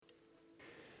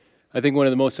I think one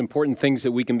of the most important things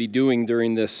that we can be doing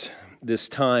during this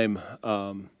time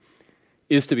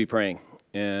is to be praying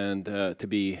and to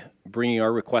be bringing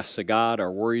our requests to God, our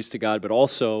worries to God, but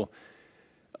also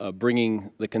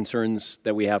bringing the concerns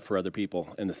that we have for other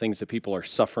people and the things that people are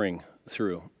suffering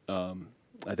through. I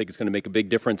think it's going to make a big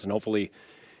difference, and hopefully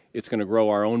it's going to grow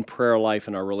our own prayer life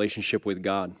and our relationship with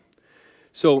God.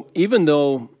 So even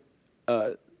though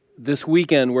this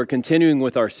weekend we're continuing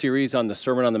with our series on the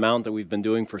Sermon on the Mount that we've been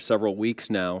doing for several weeks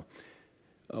now,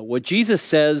 what Jesus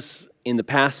says in the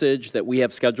passage that we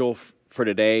have scheduled for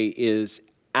today is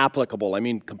applicable,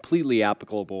 completely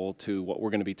applicable to what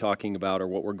we're going to be talking about or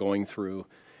what we're going through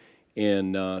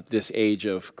in this age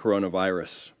of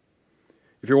coronavirus.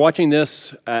 If you're watching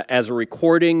this as a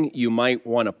recording, you might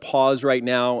want to pause right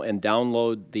now and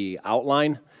download the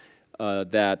outline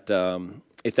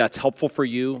if that's helpful for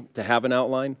you to have an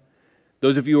outline.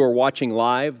 Those of you who are watching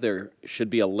live, there should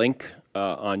be a link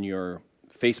on your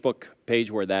Facebook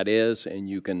page where that is, and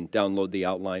you can download the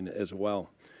outline as well.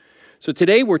 So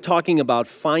today we're talking about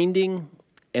finding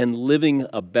and living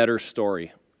a better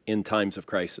story in times of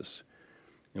crisis.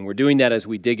 And we're doing that as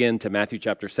we dig into Matthew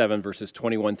chapter 7, verses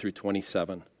 21 through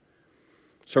 27.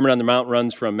 Sermon on the Mount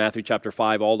runs from Matthew chapter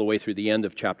 5 all the way through the end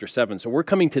of chapter 7. So we're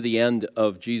coming to the end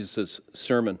of Jesus'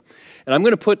 sermon. And I'm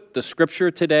going to put the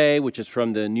scripture today, which is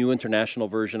from the New International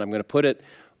Version, I'm going to put it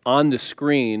on the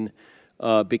screen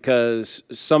because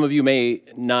some of you may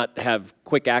not have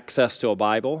quick access to a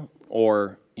Bible,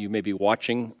 or you may be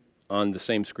watching on the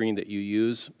same screen that you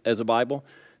use as a Bible.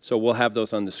 So we'll have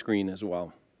those on the screen as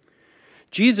well.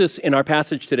 Jesus, in our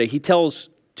passage today, he tells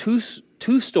two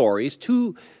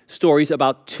stories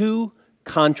about two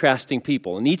contrasting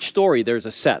people. In each story, there's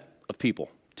a set of people,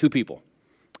 two people,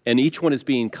 and each one is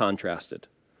being contrasted.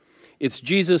 It's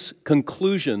Jesus'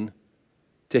 conclusion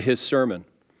to his sermon.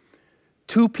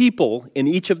 Two people in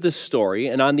each of this story,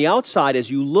 and on the outside,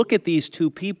 as you look at these two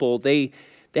people, they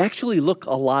actually look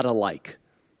a lot alike.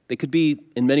 They could be,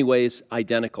 in many ways,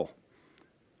 identical.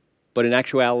 But in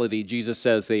actuality, Jesus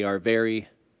says they are very,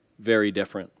 very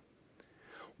different.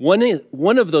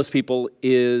 One of those people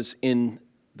is, in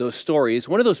those stories,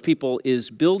 one of those people is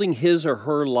building his or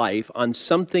her life on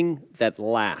something that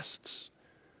lasts,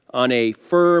 on a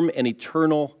firm and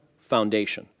eternal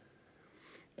foundation.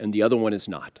 And the other one is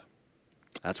not.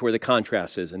 That's where the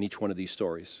contrast is in each one of these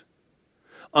stories.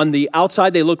 On the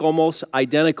outside, they look almost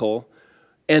identical,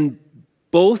 and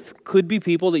both could be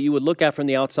people that you would look at from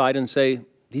the outside and say,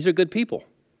 these are good people.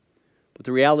 But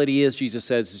the reality is, Jesus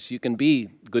says, you can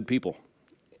be good people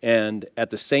and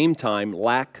at the same time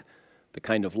lack the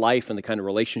kind of life and the kind of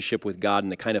relationship with God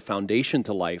and the kind of foundation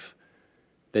to life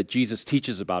that Jesus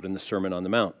teaches about in the Sermon on the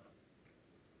Mount.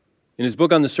 In his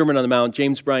book on the Sermon on the Mount,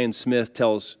 James Bryan Smith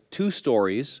tells two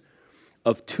stories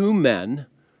of two men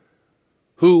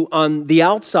who on the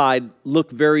outside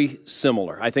look very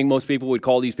similar. I think most people would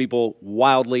call these people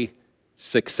wildly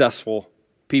successful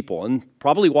people. And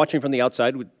probably watching from the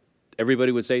outside,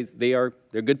 everybody would say they're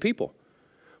good people.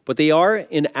 But they are,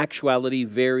 in actuality,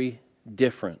 very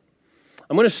different.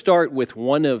 I'm going to start with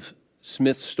one of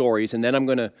Smith's stories, and then I'm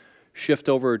going to shift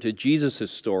over to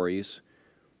Jesus' stories.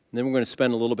 And then we're going to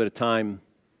spend a little bit of time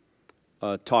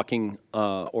talking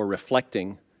or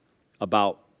reflecting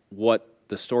about what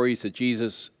the stories that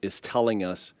Jesus is telling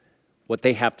us, what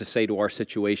they have to say to our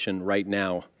situation right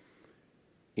now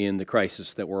in the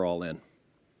crisis that we're all in.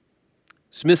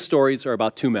 Smith's stories are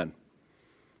about two men.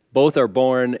 Both are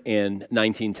born in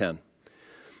 1910.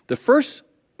 The first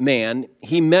man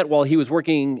he met while he was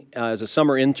working as a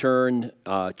summer intern,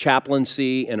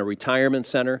 chaplaincy in a retirement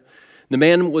center. The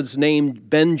man was named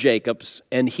Ben Jacobs,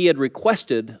 and he had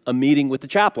requested a meeting with the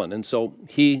chaplain, and so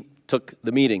he took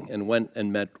the meeting and went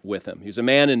and met with him. He was a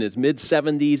man in his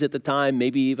mid-70s at the time,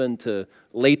 maybe even to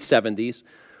late 70s.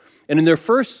 And in their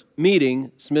first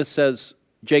meeting, Smith says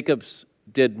Jacobs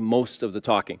did most of the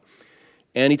talking.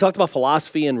 And he talked about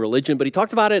philosophy and religion, but he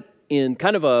talked about it in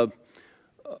kind of a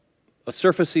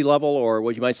surfacey level, or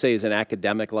what you might say is an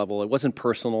academic level. It wasn't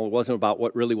personal. It wasn't about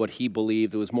what he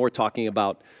believed. It was more talking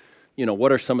about,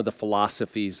 what are some of the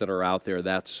philosophies that are out there,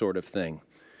 that sort of thing.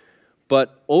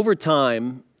 But over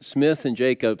time, Smith and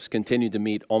Jacobs continued to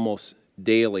meet almost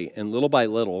daily, and little by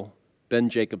little, Ben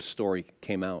Jacobs' story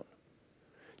came out.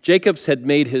 Jacobs had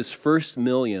made his first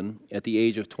million at the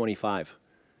age of 25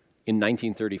 in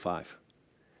 1935.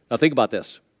 Now think about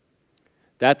this.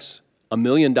 That's $1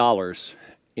 million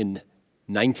in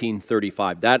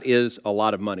 1935. That is a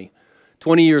lot of money.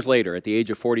 20 years later, at the age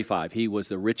of 45, he was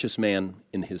the richest man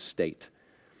in his state.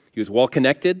 He was well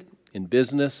connected in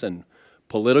business and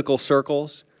political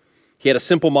circles. He had a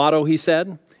simple motto, he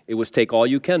said. It was take all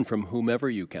you can from whomever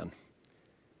you can.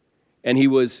 And he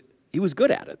was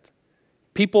good at it.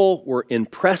 People were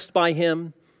impressed by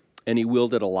him, and he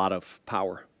wielded a lot of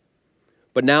power.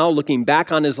 But now, looking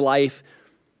back on his life,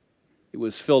 it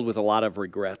was filled with a lot of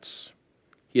regrets.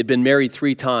 He had been married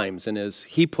 3 times, and as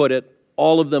he put it,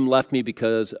 all of them left me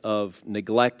because of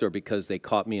neglect or because they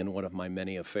caught me in one of my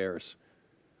many affairs.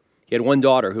 He had one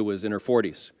daughter who was in her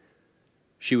 40s.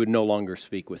 She would no longer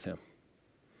speak with him.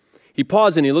 He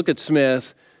paused and he looked at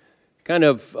Smith, kind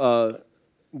of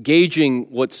gauging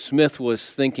what Smith was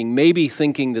thinking, maybe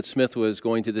thinking that Smith was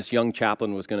going to, this young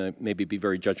chaplain was going to maybe be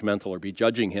very judgmental or be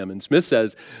judging him. And Smith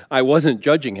says, I wasn't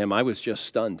judging him, I was just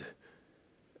stunned.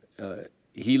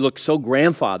 He looked so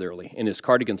grandfatherly in his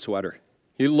cardigan sweater.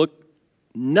 He looked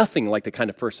nothing like the kind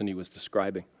of person he was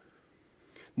describing.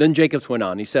 Then Jacobs went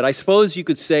on. He said, I suppose you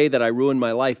could say that I ruined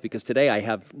my life because today I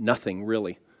have nothing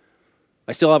really.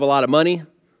 I still have a lot of money.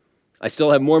 I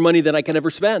still have more money than I can ever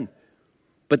spend.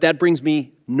 But that brings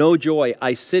me no joy.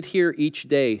 I sit here each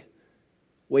day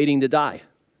waiting to die.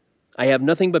 I have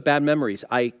nothing but bad memories.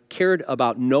 I cared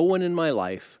about no one in my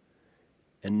life,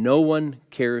 and no one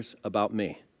cares about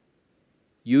me.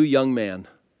 You, young man,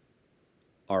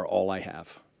 are all I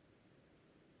have.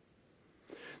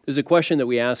 There's a question that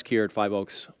we ask here at Five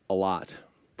Oaks a lot,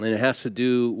 and it has to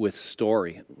do with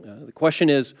story. The question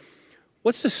is,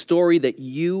 what's the story that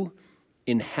you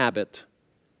inhabit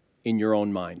in your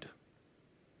own mind?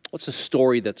 What's the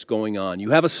story that's going on? You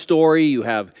have a story, you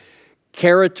have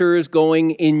characters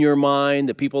going in your mind,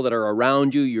 the people that are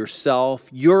around you, yourself.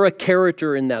 You're a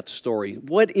character in that story.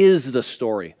 What is the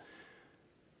story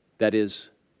that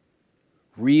is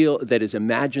real, that is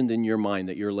imagined in your mind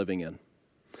that you're living in?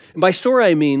 And by story,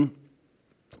 I mean,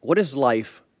 what is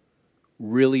life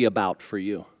really about for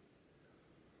you?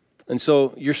 And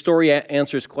so your story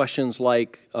answers questions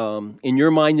like, in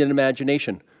your mind and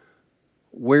imagination,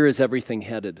 where is everything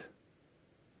headed?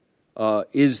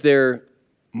 Is there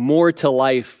more to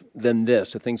life than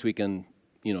this? The things we can,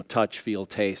 touch, feel,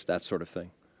 taste, that sort of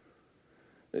thing.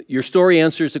 Your story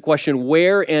answers the question,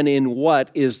 where and in what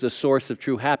is the source of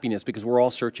true happiness? Because we're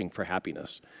all searching for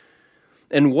happiness.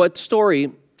 And what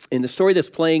story, in the story that's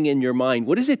playing in your mind,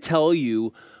 what does it tell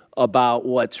you about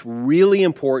what's really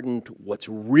important, what's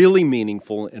really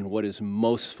meaningful, and what is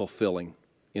most fulfilling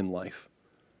in life?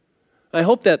 I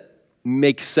hope that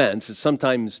makes sense. It's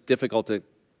sometimes difficult to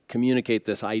communicate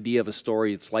this idea of a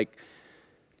story. It's like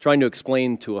trying to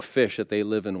explain to a fish that they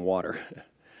live in water.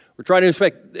 We're trying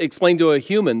to explain to a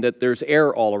human that there's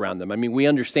air all around them. I mean, we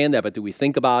understand that, but do we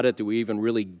think about it? Do we even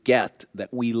really get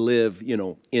that we live,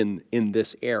 in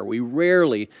this air? We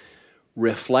rarely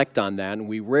reflect on that, and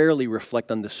we rarely reflect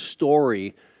on the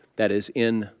story that is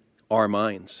in our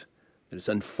minds, that is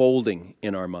unfolding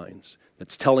in our minds,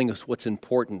 that's telling us what's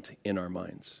important in our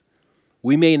minds.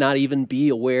 We may not even be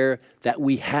aware that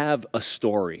we have a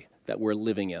story that we're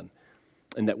living in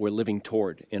and that we're living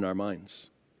toward in our minds.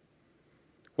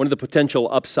 One of the potential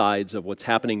upsides of what's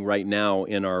happening right now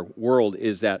in our world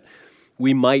is that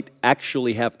we might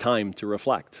actually have time to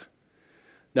reflect.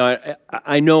 Now,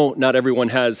 I know not everyone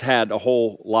has had a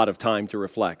whole lot of time to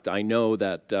reflect. I know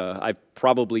that I've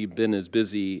probably been as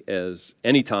busy as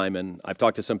any time, and I've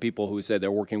talked to some people who say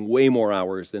they're working way more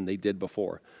hours than they did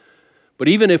before. But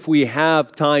even if we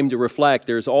have time to reflect,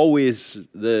 there's always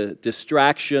the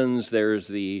distractions, there's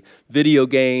the video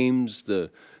games,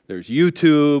 there's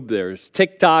YouTube, there's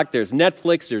TikTok, there's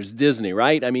Netflix, there's Disney,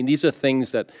 right? I mean, these are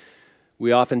things that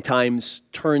we oftentimes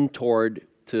turn toward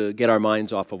to get our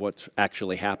minds off of what's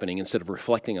actually happening instead of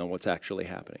reflecting on what's actually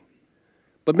happening.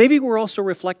 But maybe we're also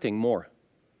reflecting more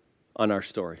on our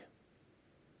story.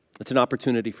 It's an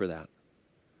opportunity for that.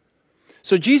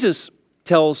 So Jesus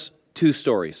tells 2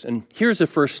 stories. And here's the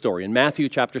first story. In Matthew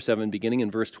chapter 7, beginning in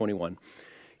verse 21,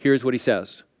 here's what he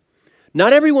says.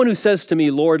 Not everyone who says to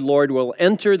me, Lord, Lord, will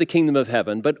enter the kingdom of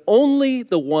heaven, but only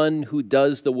the one who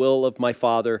does the will of my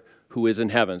Father who is in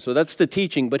heaven. So that's the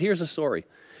teaching, but here's the story.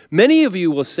 Many of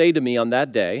you will say to me on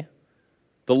that day,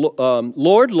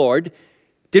 Lord, Lord,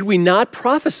 did we not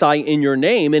prophesy in your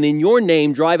name, and in your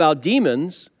name drive out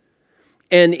demons,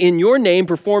 and in your name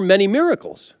perform many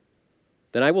miracles?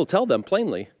 Then I will tell them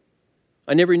plainly,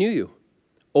 I never knew you.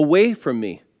 Away from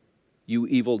me, you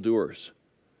evildoers.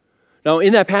 Now,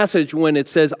 in that passage, when it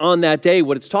says on that day,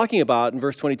 what it's talking about in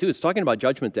verse 22, it's talking about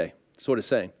Judgment Day. That's what it's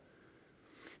saying.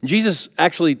 Jesus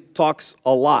actually talks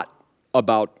a lot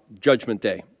about Judgment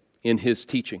Day in his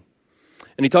teaching.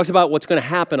 And he talks about what's going to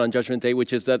happen on Judgment Day,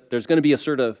 which is that there's going to be a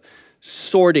sort of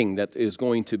sorting that is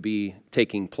going to be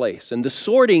taking place. And the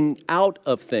sorting out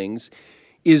of things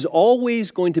is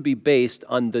always going to be based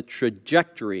on the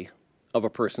trajectory of a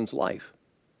person's life.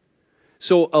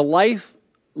 So a life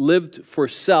lived for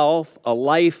self, a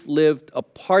life lived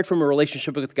apart from a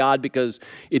relationship with God because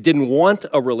it didn't want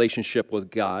a relationship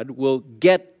with God, will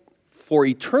get for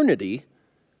eternity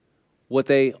what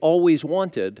they always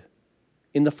wanted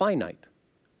in the finite.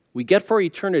 We get for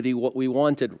eternity what we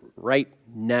wanted right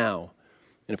now.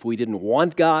 And if we didn't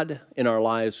want God in our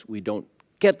lives, we don't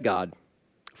get God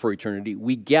for eternity.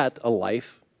 We get a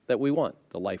life that we want,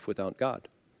 the life without God.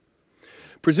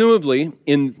 Presumably,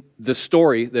 in the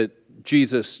story that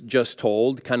Jesus just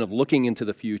told, kind of looking into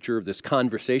the future of this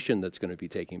conversation that's going to be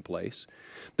taking place,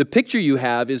 the picture you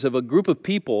have is of a group of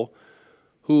people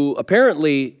who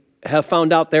apparently have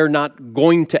found out they're not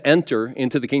going to enter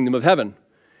into the kingdom of heaven.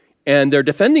 And they're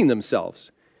defending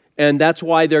themselves. And that's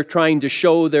why they're trying to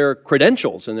show their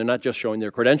credentials. And they're not just showing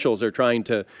their credentials, they're trying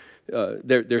to,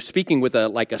 they're speaking with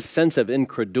a sense of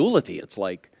incredulity. It's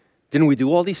like, didn't we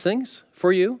do all these things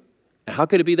for you? How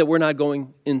could it be that we're not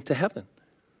going into heaven?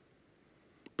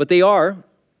 But they are,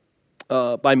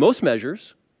 by most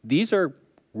measures, these are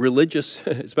religious,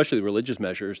 especially religious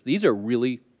measures, these are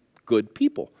really good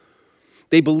people.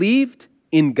 They believed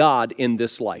in God in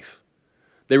this life.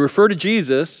 They refer to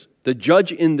Jesus, the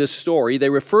judge in this story, they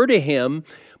refer to him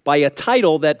by a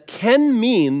title that can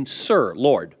mean Sir,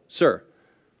 Lord, Sir.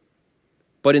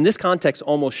 But in this context,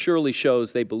 almost surely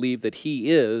shows they believe that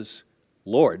he is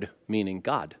Lord, meaning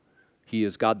God. He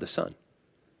is God the Son.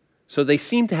 So they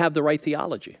seem to have the right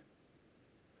theology.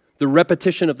 The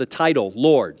repetition of the title,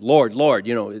 Lord, Lord, Lord,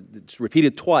 it's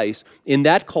repeated twice, in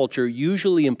that culture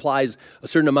usually implies a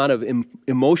certain amount of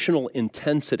emotional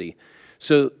intensity.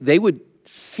 So they would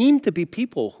seem to be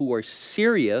people who are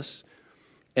serious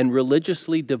and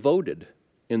religiously devoted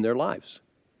in their lives.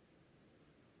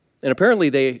 And apparently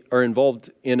they are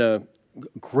involved in a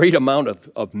great amount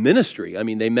of ministry. I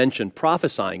mean, they mention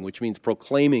prophesying, which means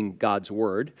proclaiming God's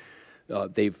word.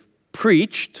 They've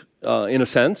preached, in a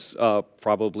sense,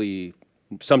 probably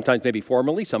sometimes maybe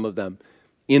formally, some of them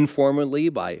informally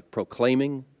by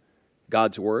proclaiming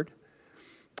God's word.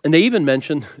 And they even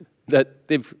mention that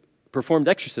they've performed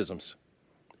exorcisms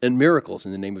and miracles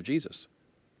in the name of Jesus.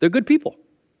 They're good people,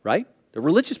 right? They're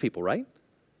religious people, right?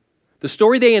 The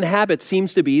story they inhabit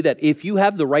seems to be that if you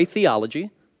have the right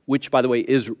theology, which, by the way,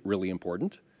 is really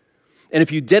important, and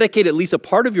if you dedicate at least a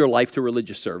part of your life to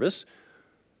religious service,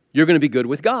 you're going to be good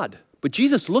with God. But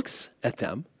Jesus looks at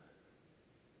them,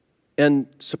 and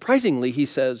surprisingly, he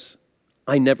says,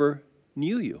 I never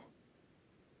knew you.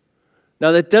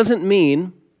 Now, that doesn't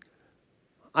mean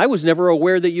I was never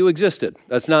aware that you existed.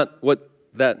 That's not what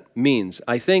that means.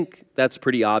 I think that's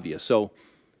pretty obvious. So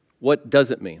what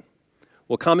does it mean?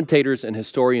 Well, commentators and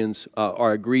historians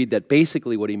are agreed that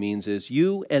basically what he means is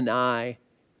you and I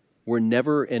were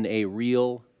never in a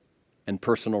real and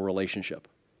personal relationship.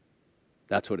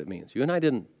 That's what it means. You and I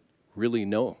didn't really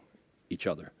know each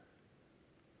other.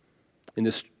 In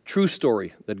this true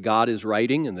story that God is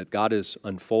writing and that God is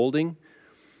unfolding,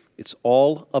 it's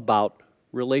all about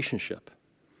relationship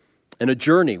and a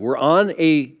journey. We're on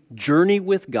a journey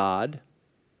with God,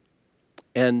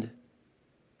 and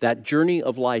that journey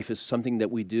of life is something that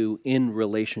we do in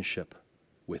relationship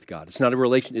with God. It's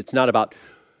not about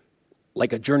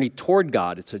like a journey toward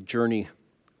God, it's a journey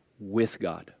with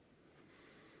God.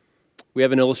 We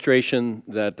have an illustration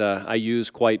that I use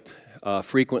quite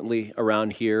frequently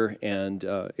around here, and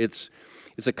it's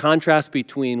a contrast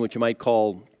between what you might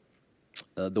call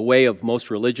the way of most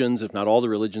religions, if not all the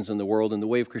religions in the world, and the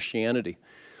way of Christianity.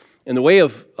 And the way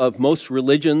of most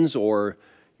religions, or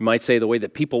you might say the way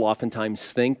that people oftentimes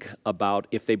think about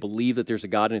if they believe that there's a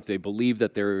God and if they believe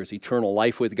that there is eternal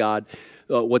life with God,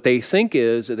 what they think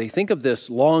is, they think of this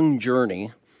long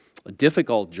journey, a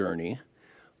difficult journey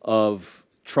of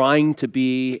trying to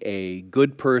be a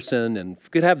good person, and if you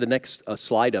could have the next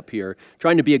slide up here,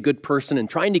 trying to be a good person and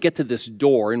trying to get to this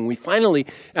door, and we finally,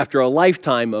 after a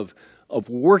lifetime of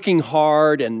working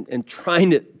hard and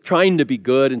trying to be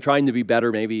good and trying to be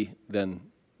better maybe than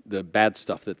the bad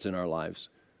stuff that's in our lives,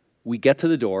 we get to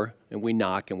the door and we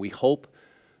knock and we hope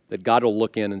that God will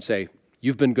look in and say,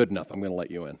 you've been good enough, I'm going to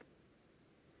let you in.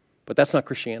 But that's not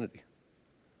Christianity.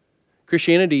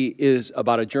 Christianity is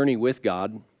about a journey with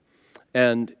God,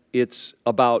 and it's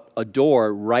about a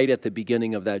door right at the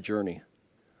beginning of that journey.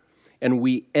 And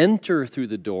we enter through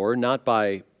the door not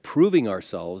by proving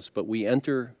ourselves, but we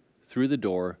enter through the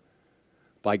door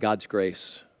by God's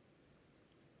grace,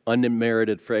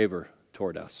 unmerited favor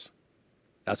toward us.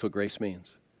 That's what grace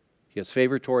means. He has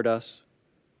favor towards us,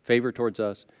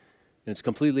 and it's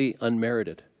completely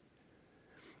unmerited.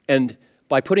 And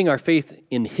by putting our faith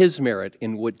in His merit,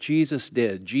 in what Jesus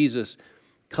did, Jesus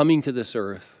coming to this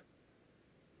earth,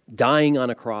 dying on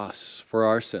a cross for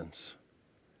our sins,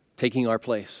 taking our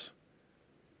place,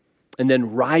 and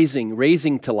then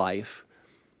raising to life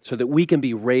so that we can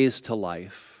be raised to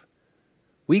life.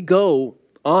 We go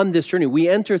on this journey. We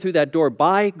enter through that door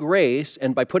by grace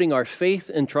and by putting our faith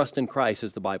and trust in Christ,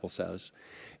 as the Bible says.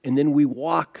 And then we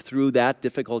walk through that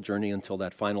difficult journey until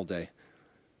that final day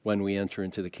when we enter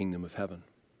into the kingdom of heaven.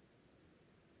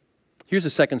 Here's a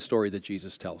second story that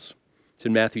Jesus tells. It's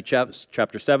in Matthew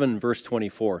chapter 7, verse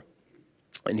 24.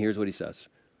 And here's what he says.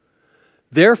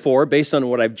 Therefore, based on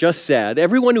what I've just said,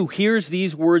 everyone who hears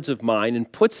these words of mine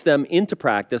and puts them into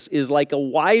practice is like a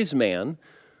wise man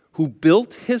who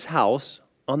built his house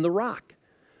on the rock.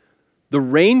 The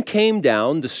rain came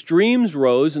down, the streams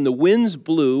rose, and the winds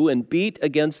blew and beat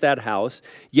against that house,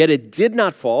 yet it did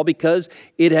not fall because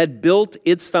it had built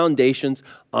its foundations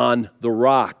on the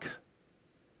rock.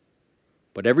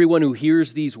 But everyone who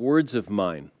hears these words of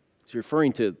mine, he's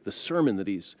referring to the sermon that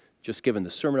he's just given, the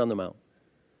Sermon on the Mount,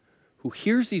 who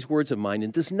hears these words of mine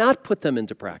and does not put them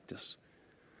into practice,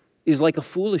 is like a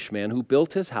foolish man who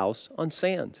built his house on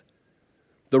sand.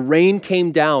 The rain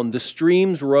came down, the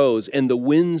streams rose, and the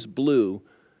winds blew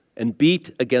and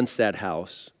beat against that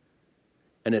house,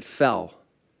 and it fell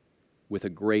with a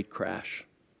great crash.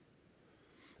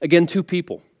 Again, two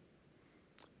people,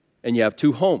 and you have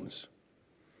two homes.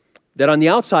 That on the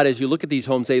outside, as you look at these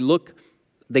homes,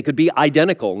 they could be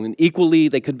identical and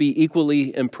they could be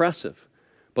equally impressive,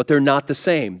 but they're not the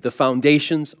same. The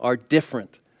foundations are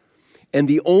different. And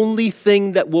the only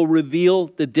thing that will reveal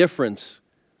the difference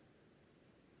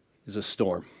is a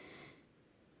storm.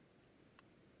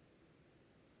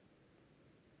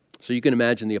 So you can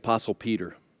imagine the Apostle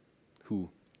Peter, who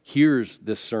hears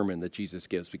this sermon that Jesus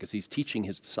gives because he's teaching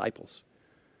his disciples.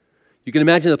 You can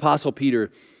imagine the Apostle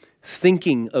Peter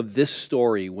thinking of this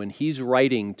story when he's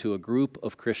writing to a group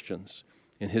of Christians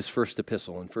in his first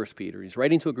epistle in 1 Peter. He's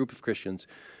writing to a group of Christians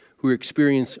who are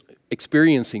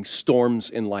experiencing storms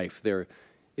in life. They're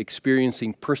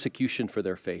experiencing persecution for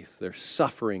their faith. They're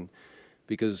suffering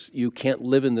because you can't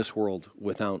live in this world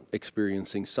without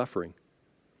experiencing suffering.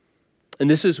 And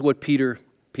this is what Peter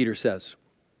says.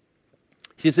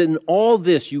 He says, in all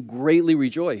this you greatly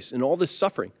rejoice, in all this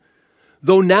suffering.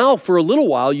 Though now, for a little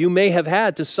while, you may have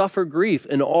had to suffer grief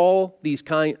in all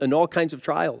kinds of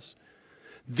trials.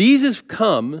 These have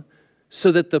come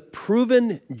so that the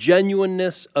proven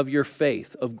genuineness of your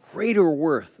faith, of greater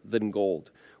worth than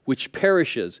gold, which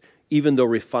perishes even though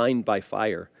refined by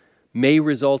fire, may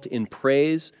result in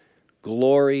praise,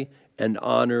 glory, and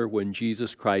honor when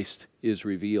Jesus Christ is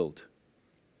revealed.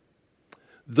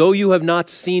 Though you have not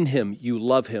seen him, you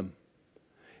love him.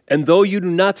 And though you do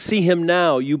not see him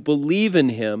now, you believe in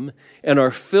him and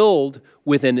are filled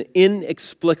with an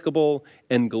inexplicable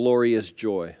and glorious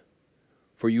joy.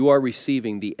 For you are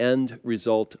receiving the end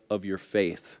result of your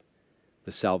faith,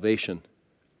 the salvation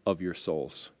of your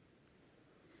souls.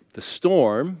 The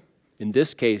storm, in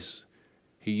this case,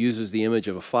 he uses the image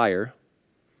of a fire,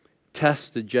 tests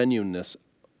the genuineness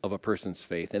of a person's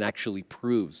faith and actually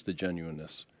proves the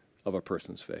genuineness of a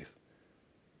person's faith.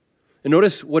 And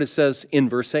notice what it says in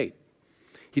verse 8.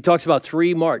 He talks about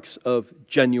three marks of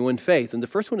genuine faith. And the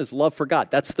first one is love for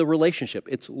God. That's the relationship.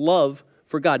 It's love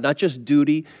for God. Not just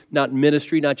duty, not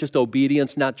ministry, not just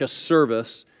obedience, not just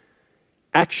service.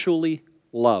 Actually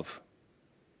love.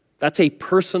 That's a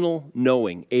personal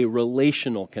knowing, a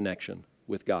relational connection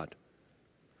with God.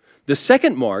 The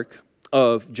second mark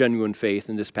of genuine faith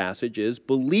in this passage is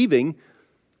believing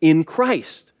in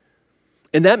Christ.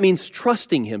 And that means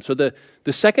trusting him. So the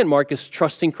second mark is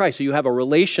trusting Christ. So you have a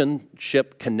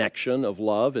relationship connection of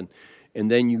love, and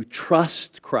then you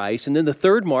trust Christ. And then the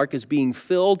third mark is being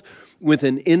filled with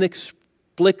an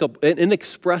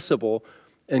inexpressible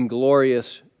and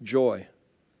glorious joy.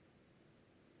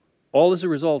 All as a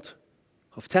result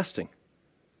of testing,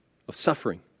 of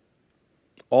suffering.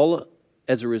 All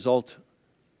as a result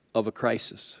of a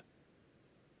crisis.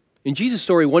 In Jesus'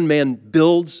 story, one man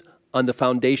builds on the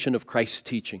foundation of Christ's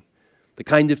teaching, the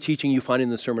kind of teaching you find in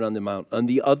the Sermon on the Mount. On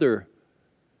the other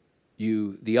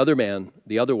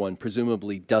one,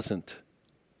 presumably doesn't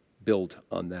build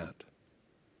on that.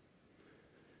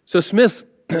 So Smith,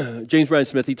 James Bryan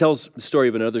Smith, he tells the story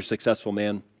of another successful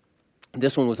man.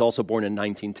 This one was also born in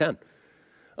 1910.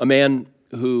 A man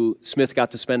who Smith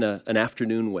got to spend an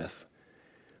afternoon with.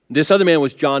 This other man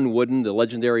was John Wooden, the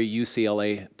legendary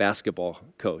UCLA basketball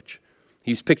coach.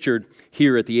 He's pictured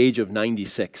here at the age of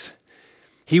 96.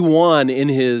 He won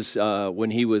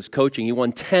when he was coaching, he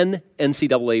won 10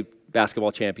 NCAA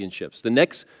basketball championships. The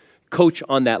next coach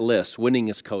on that list,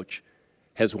 winningest coach,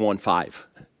 has won 5.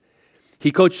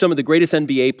 He coached some of the greatest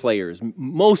NBA players.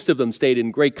 Most of them stayed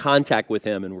in great contact with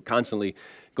him and were constantly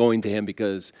going to him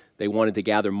because They wanted to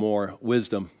gather more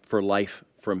wisdom for life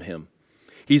from him.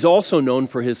 He's also known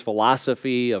for his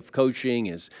philosophy of coaching,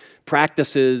 his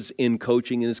practices in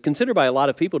coaching, and is considered by a lot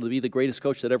of people to be the greatest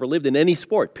coach that ever lived in any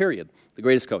sport, period. The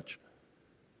greatest coach.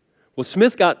 Well,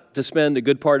 Smith got to spend a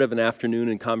good part of an afternoon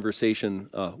in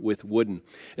conversation with Wooden.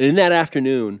 And in that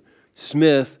afternoon,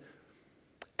 Smith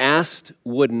asked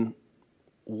Wooden,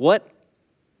 what,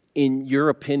 in your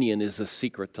opinion, is the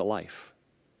secret to life?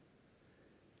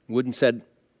 Wooden said,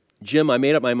 Jim, I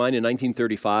made up my mind in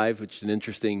 1935, which is an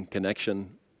interesting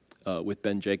connection with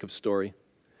Ben Jacobs' story.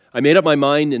 I made up my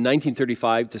mind in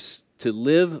 1935 to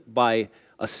live by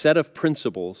a set of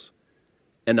principles,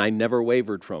 and I never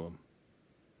wavered from them.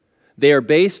 They are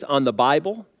based on the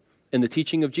Bible and the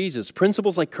teaching of Jesus.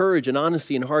 Principles like courage and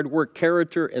honesty and hard work,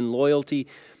 character and loyalty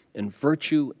and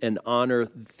virtue and honor,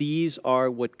 these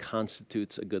are what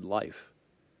constitutes a good life.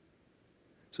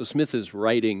 So Smith is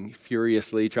writing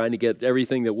furiously, trying to get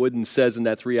everything that Wooden says in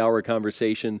that 3-hour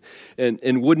conversation.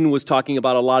 And Wooden was talking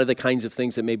about a lot of the kinds of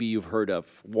things that maybe you've heard of.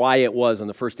 Why it was on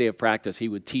the first day of practice he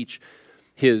would teach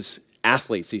his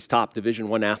athletes, these top Division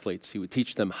I athletes, he would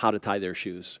teach them how to tie their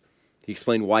shoes. He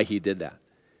explained why he did that.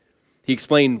 He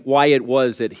explained why it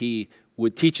was that he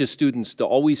would teach his students to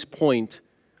always point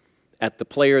at the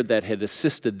player that had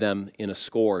assisted them in a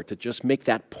score, to just make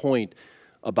that point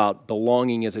about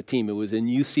belonging as a team. It was in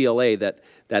UCLA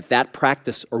that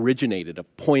practice originated,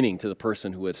 of pointing to the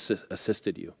person who had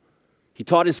assisted you. He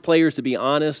taught his players to be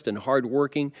honest and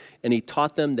hardworking, and he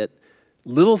taught them that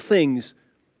little things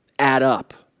add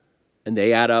up, and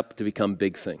they add up to become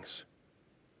big things.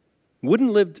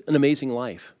 Wooden lived an amazing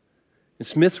life. And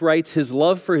Smith writes, his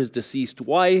love for his deceased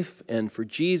wife and for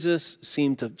Jesus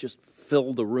seemed to just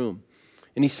fill the room.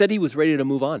 And he said he was ready to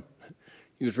move on.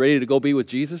 He was ready to go be with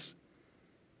Jesus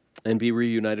and be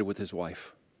reunited with his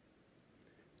wife.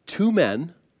 2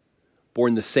 men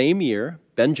born the same year,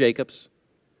 Ben Jacobs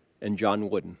and John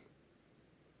Wooden.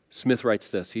 Smith writes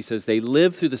this. He says, they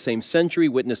lived through the same century,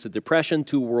 witnessed the Depression,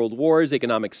 2 world wars,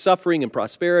 economic suffering and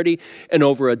prosperity, and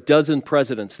over a dozen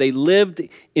presidents. They lived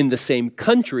in the same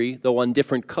country, though on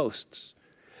different coasts.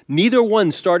 Neither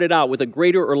one started out with a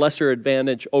greater or lesser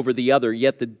advantage over the other,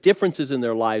 yet the differences in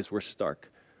their lives were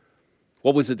stark.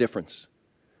 What was the difference?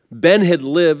 Ben had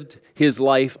lived his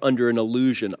life under an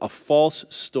illusion, a false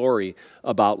story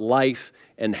about life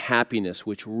and happiness,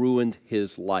 which ruined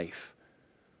his life.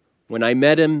 When I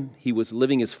met him, he was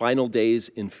living his final days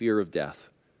in fear of death.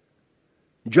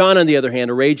 John, on the other hand,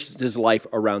 arranged his life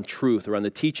around truth, around the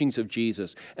teachings of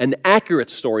Jesus, an accurate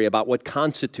story about what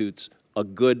constitutes a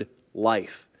good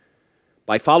life.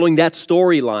 By following that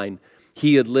storyline,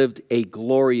 he had lived a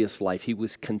glorious life. He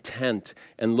was content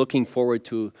and looking forward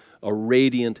to a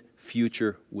radiant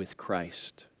future with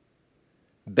Christ.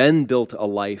 Ben built a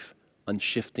life on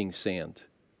shifting sand.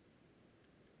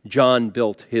 John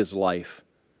built his life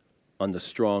on the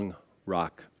strong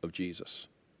rock of Jesus.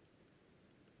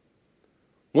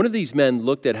 One of these men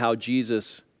looked at how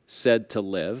Jesus said to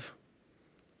live,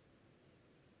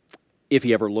 if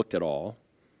he ever looked at all,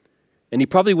 and he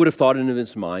probably would have thought in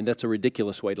his mind, that's a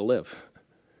ridiculous way to live.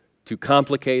 Too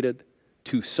complicated,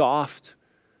 too soft,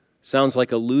 sounds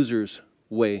like a loser's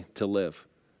way to live.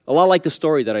 A lot like the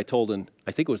story that I told in,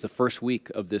 I think it was the first week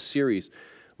of this series.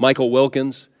 Michael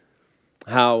Wilkins,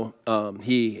 how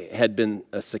he had been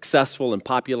a successful and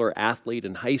popular athlete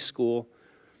in high school.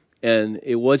 And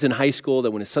it was in high school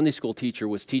that when his Sunday school teacher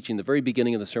was teaching the very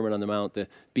beginning of the Sermon on the Mount, the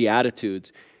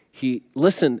Beatitudes, he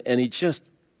listened and he just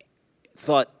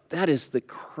thought, that is the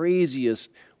craziest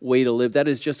way to live. That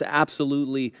is just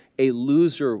absolutely a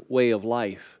loser way of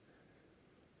life.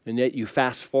 And yet you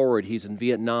fast forward, he's in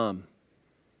Vietnam.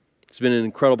 It's been an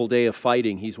incredible day of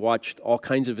fighting. He's watched all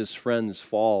kinds of his friends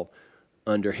fall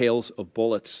under hails of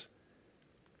bullets.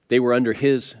 They were under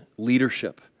his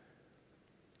leadership.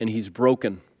 And he's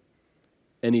broken.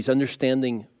 And he's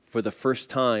understanding for the first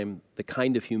time the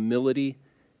kind of humility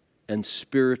and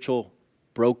spiritual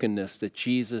brokenness that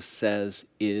Jesus says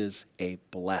is a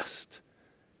blessed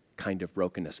kind of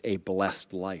brokenness, a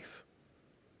blessed life.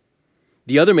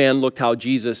 The other man looked how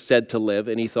Jesus said to live,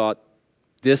 and he thought,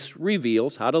 this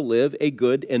reveals how to live a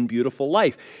good and beautiful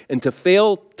life. And to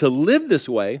fail to live this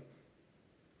way,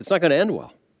 it's not going to end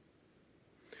well.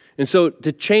 And so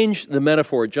to change the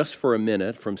metaphor just for a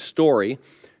minute from story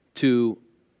to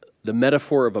the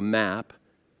metaphor of a map,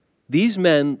 these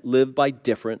men live by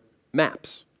different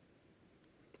maps.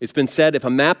 It's been said if a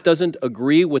map doesn't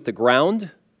agree with the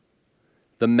ground,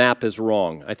 the map is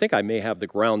wrong. I think I may have the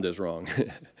ground is wrong.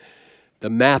 The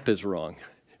map is wrong.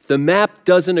 If the map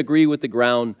doesn't agree with the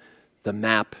ground, the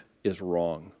map is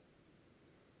wrong.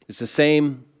 It's the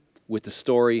same with the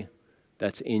story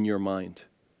that's in your mind.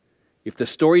 If the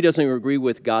story doesn't agree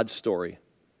with God's story,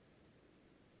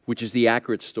 which is the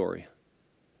accurate story,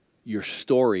 your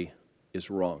story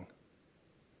is wrong.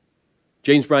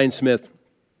 James Bryan Smith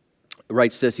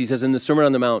writes this. He says in the Sermon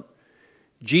on the Mount,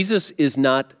 Jesus is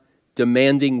not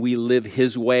demanding we live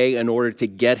his way in order to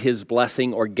get his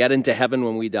blessing or get into heaven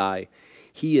when we die.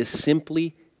 He is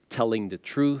simply telling the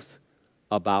truth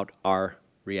about our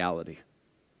reality.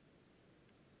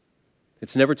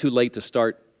 It's never too late to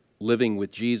start living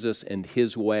with Jesus and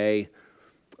his way,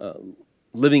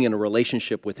 living in a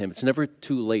relationship with him. It's never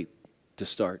too late to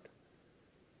start.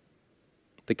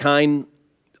 The kind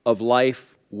of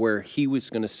life where he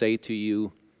was going to say to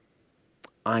you,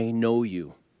 I know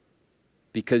you,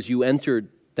 because you entered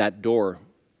that door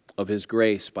of his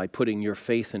grace by putting your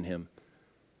faith in him,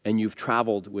 and you've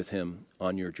traveled with him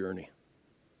on your journey.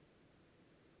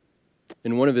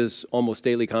 In one of his almost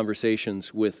daily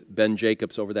conversations with Ben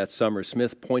Jacobs over that summer,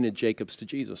 Smith pointed Jacobs to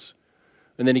Jesus.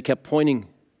 And then he kept pointing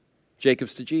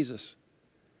Jacobs to Jesus.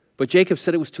 But Jacobs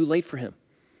said it was too late for him.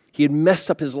 He had messed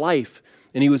up his life,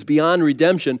 and he was beyond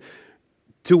redemption,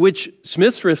 to which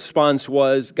Smith's response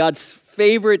was, God's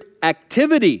favorite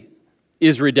activity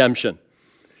is redemption.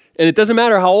 And it doesn't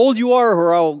matter how old you are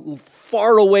or how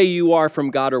far away you are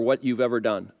from God or what you've ever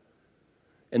done.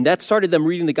 And that started them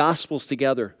reading the Gospels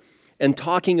together and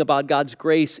talking about God's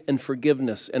grace and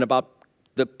forgiveness and about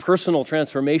the personal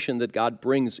transformation that God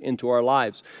brings into our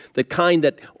lives, the kind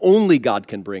that only God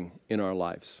can bring in our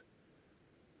lives.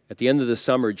 At the end of the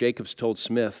summer, Jacobs told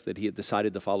Smith that he had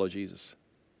decided to follow Jesus.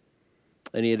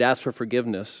 And he had asked for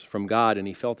forgiveness from God, and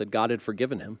he felt that God had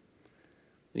forgiven him.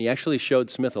 And he actually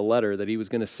showed Smith a letter that he was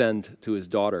going to send to his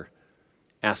daughter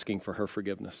asking for her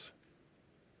forgiveness.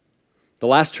 The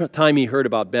last time he heard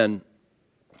about Ben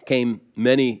came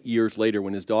many years later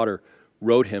when his daughter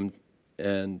wrote him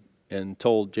and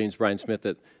told James Bryan Smith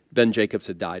that Ben Jacobs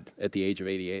had died at the age of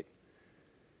 88.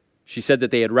 She said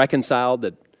that they had reconciled,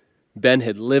 that Ben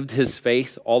had lived his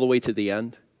faith all the way to the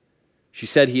end. She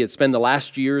said he had spent the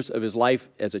last years of his life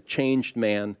as a changed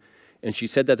man, and she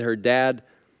said that her dad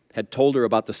had told her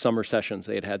about the summer sessions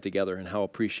they had had together and how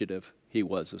appreciative he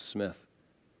was of Smith.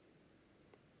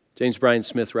 James Bryan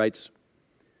Smith writes,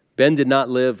 Ben did not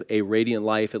live a radiant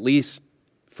life, at least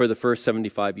for the first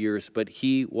 75 years, but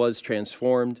he was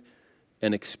transformed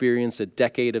and experienced a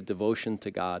decade of devotion to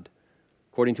God.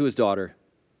 According to his daughter,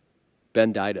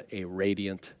 Ben died a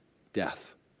radiant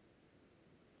death.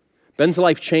 Ben's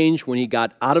life changed when he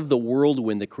got out of the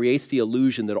whirlwind that creates the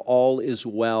illusion that all is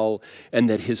well and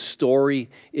that his story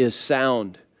is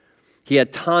sound. He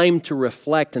had time to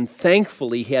reflect, and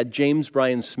thankfully he had James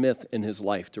Bryan Smith in his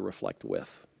life to reflect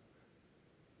with.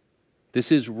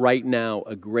 This is right now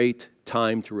a great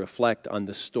time to reflect on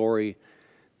the story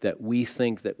that we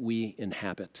think that we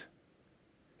inhabit.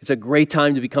 It's a great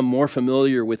time to become more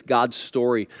familiar with God's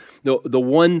story, the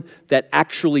one that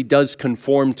actually does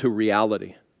conform to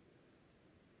reality.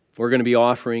 We're going to be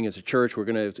offering as a church, we're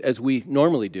going to, as we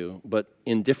normally do, but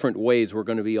in different ways, we're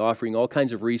going to be offering all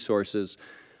kinds of resources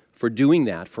for doing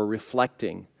that, for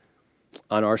reflecting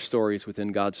on our stories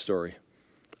within God's story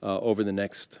over the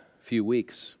next few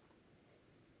weeks.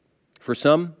 For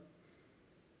some,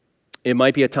 it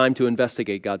might be a time to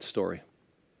investigate God's story.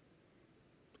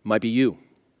 It might be you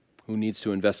who needs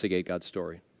to investigate God's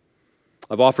story.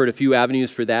 I've offered a few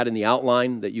avenues for that in the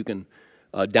outline that you can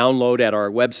download at our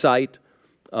website.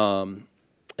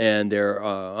 And there,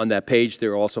 on that page,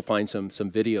 there will also find some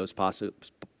videos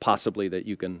possibly that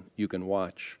you can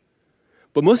watch.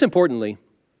 But most importantly,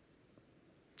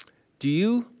 do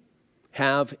you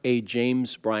have a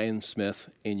James Bryan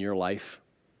Smith in your life?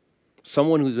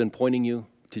 Someone who's been pointing you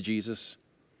to Jesus?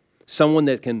 Someone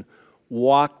that can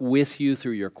walk with you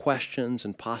through your questions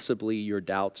and possibly your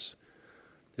doubts?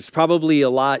 There's probably a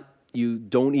lot you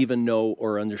don't even know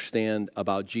or understand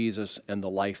about Jesus and the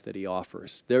life that he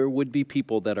offers. There would be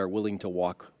people that are willing to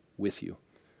walk with you.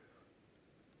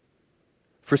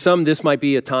 For some, this might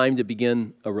be a time to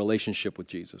begin a relationship with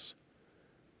Jesus.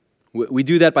 We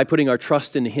do that by putting our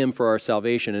trust in him for our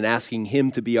salvation and asking him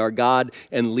to be our God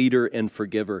and leader and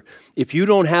forgiver. If you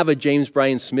don't have a James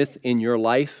Bryan Smith in your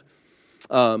life,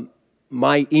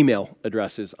 my email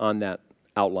address is on that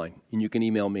outline, and you can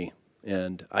email me.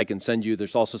 And I can send you,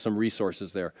 there's also some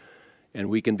resources there, and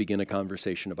we can begin a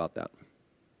conversation about that.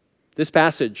 This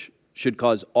passage should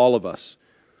cause all of us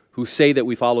who say that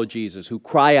we follow Jesus, who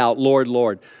cry out, Lord,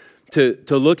 Lord, to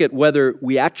look at whether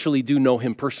we actually do know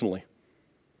him personally.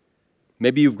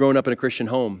 Maybe you've grown up in a Christian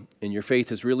home, and your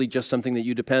faith is really just something that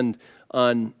you depend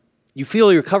on. You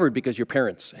feel you're covered because your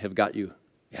parents have got you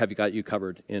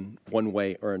covered in one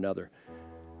way or another.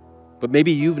 But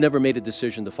maybe you've never made a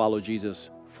decision to follow Jesus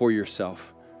for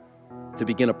yourself, to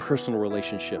begin a personal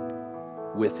relationship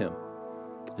with him.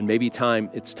 And maybe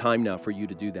it's time now for you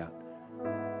to do that.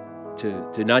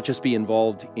 To not just be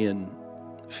involved in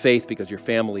faith because your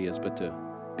family is, but to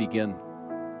begin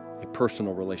a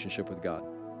personal relationship with God.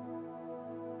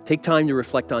 Take time to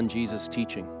reflect on Jesus'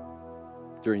 teaching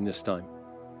during this time,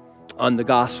 on the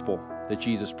gospel that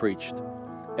Jesus preached,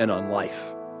 and on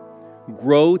life.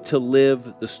 Grow to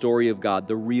live the story of God,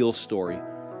 the real story,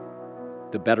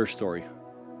 the better story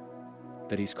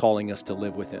that he's calling us to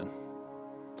live within.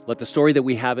 Let the story that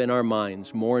we have in our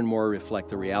minds more and more reflect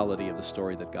the reality of the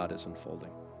story that God is unfolding.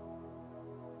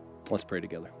 Let's pray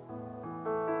together.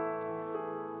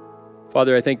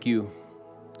 Father, I thank you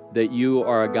that you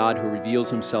are a God who reveals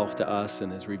himself to us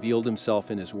and has revealed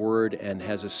himself in his word and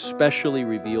has especially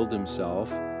revealed himself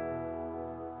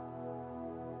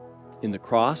in the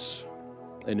cross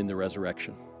and in the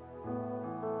resurrection.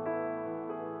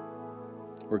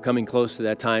 We're coming close to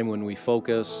that time when we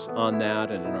focus on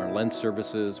that, and in our Lent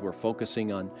services, we're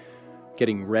focusing on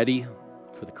getting ready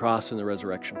for the cross and the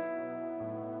resurrection.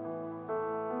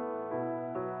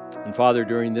 And Father,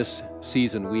 during this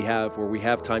season where we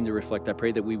have time to reflect, I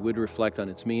pray that we would reflect on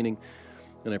its meaning,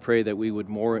 and I pray that we would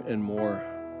more and more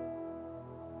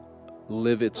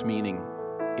live its meaning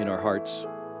in our hearts.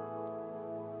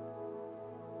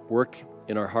 Work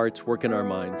in our hearts, work in our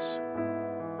minds.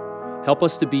 Help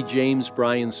us to be James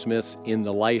Bryan Smiths in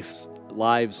the lives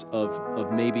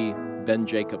of maybe Ben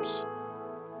Jacobs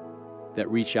that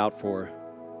reach out for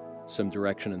some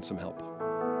direction and some help.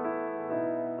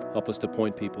 Help us to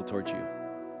point people towards you.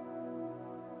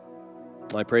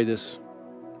 I pray this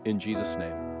in Jesus'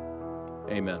 name.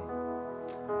 Amen.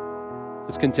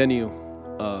 Let's continue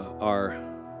our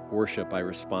worship by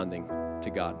responding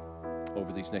to God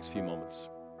over these next few moments.